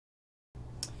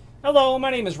Hello, my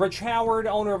name is Rich Howard,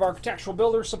 owner of Architectural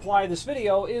Builder Supply. This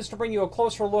video is to bring you a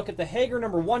closer look at the Hager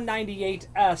number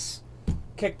 198S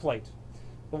kick plate.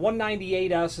 The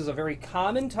 198S is a very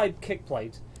common type kick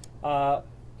plate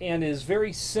and is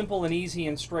very simple and easy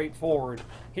and straightforward.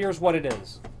 Here's what it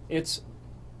is. It's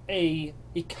a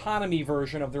economy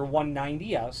version of their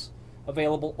 190S,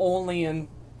 available only in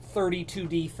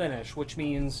 32D finish, which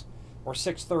means, or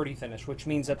 630 finish, which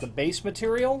means that the base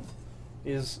material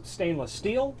is stainless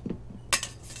steel,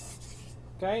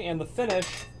 okay, and the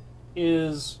finish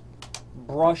is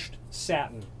brushed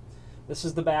satin. This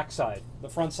is the back side. The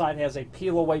front side has a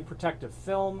peel-away protective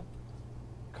film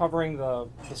covering the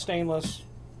stainless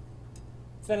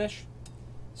finish.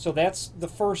 So that's the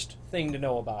first thing to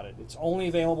know about it. It's only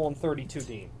available in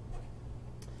 32D.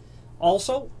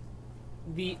 Also,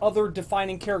 the other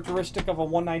defining characteristic of a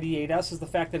 198S is the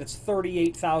fact that it's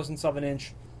 38 thousandths of an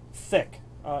inch thick.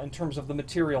 In terms of the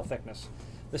material thickness.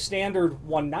 The standard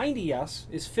 190S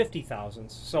is 50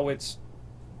 thousandths, so it's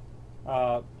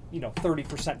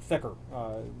 30% thicker,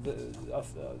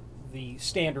 the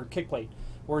standard kick plate,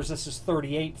 whereas this is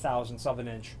 38 thousandths of an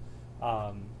inch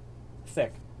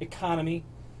thick. Economy,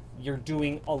 you're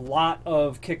doing a lot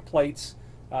of kick plates.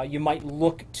 You might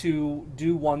look to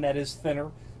do one that is thinner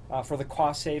for the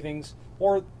cost savings,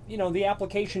 or the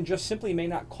application just simply may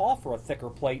not call for a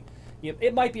thicker plate.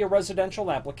 It might be a residential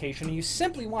application, and you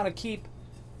simply want to keep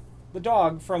the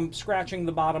dog from scratching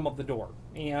the bottom of the door.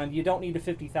 And you don't need a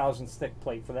 50 thousandths thick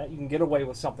plate for that. You can get away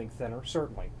with something thinner,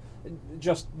 certainly,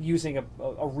 just using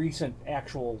a recent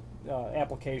actual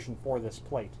application for this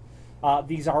plate.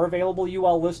 These are available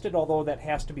UL listed, although that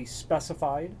has to be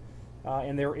specified,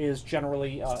 and there is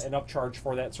generally an upcharge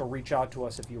for that, so reach out to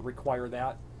us if you require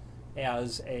that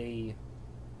as a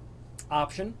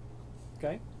option.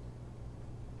 Okay.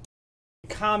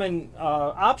 Common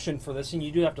option for this, and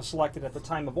you do have to select it at the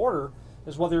time of order,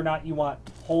 is whether or not you want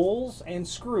holes and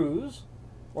screws,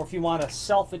 or if you want a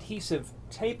self-adhesive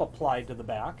tape applied to the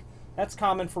back. That's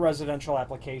common for residential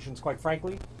applications, quite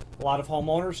frankly. A lot of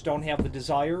homeowners don't have the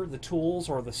desire, the tools,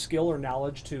 or the skill or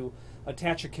knowledge to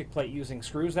attach a kick plate using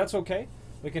screws. That's okay.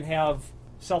 We can have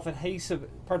self-adhesive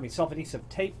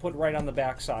tape put right on the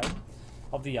back side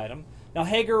of the item. Now,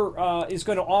 Hager is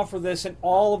going to offer this in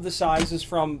all of the sizes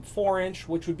from 4-inch,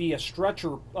 which would be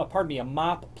a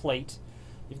mop plate.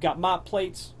 You've got mop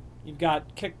plates, you've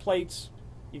got kick plates,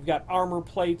 you've got armor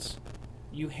plates,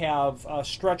 you have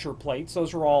stretcher plates.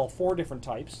 Those are all 4 different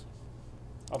types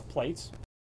of plates.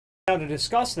 Now, to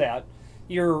discuss that,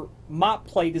 your mop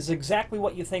plate is exactly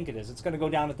what you think it is. It's going to go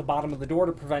down at the bottom of the door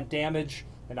to prevent damage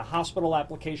in a hospital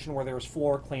application where there's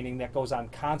floor cleaning that goes on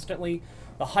constantly.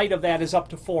 The height of that is up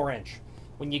to 4-inch.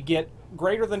 When you get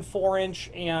greater than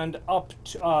 4-inch and up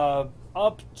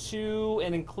to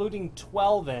and including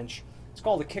 12-inch, it's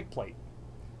called a kick plate.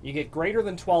 You get greater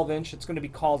than 12-inch, it's going to be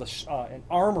called an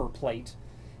armor plate.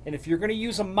 And if you're going to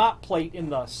use a mop plate in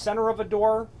the center of a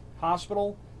door,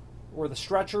 hospital, where the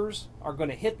stretchers are going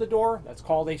to hit the door, that's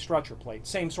called a stretcher plate.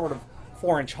 Same sort of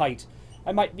 4-inch height.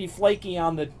 I might be flaky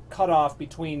on the cutoff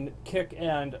between kick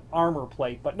and armor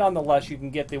plate, but nonetheless, you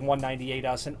can get the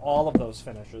 198S in all of those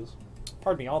finishes.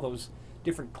 Pardon me, all those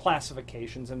different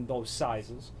classifications and those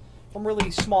sizes. From really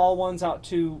small ones out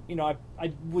to,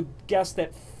 I would guess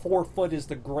that 4 foot is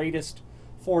the greatest,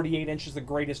 48 inches the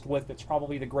greatest width. It's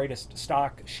probably the greatest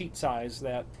stock sheet size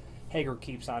that Hager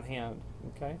keeps on hand.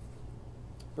 Okay,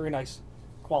 very nice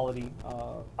quality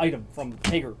item from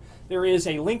Hager. There is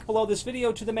a link below this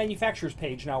video to the manufacturer's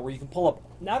page now where you can pull up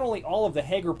not only all of the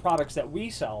Hager products that we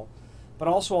sell, but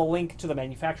also a link to the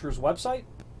manufacturer's website,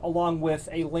 along with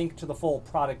a link to the full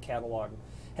product catalog.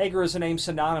 Hager is a name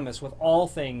synonymous with all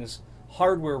things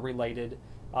hardware related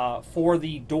for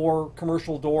the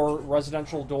commercial door,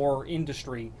 residential door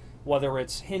industry, whether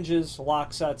it's hinges,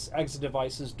 lock sets, exit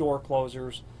devices, door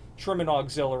closers, trim and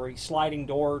auxiliary, sliding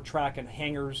door, track and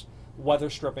hangers, weather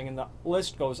stripping, and the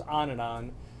list goes on and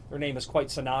on. Their name is quite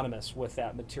synonymous with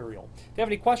that material. If you have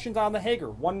any questions on the Hager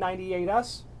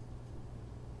 198S,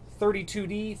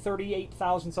 32D, 38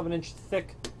 thousandths of an inch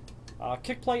thick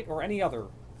kick plate, or any other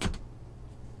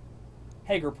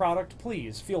Hager product,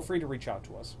 please feel free to reach out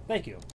to us. Thank you.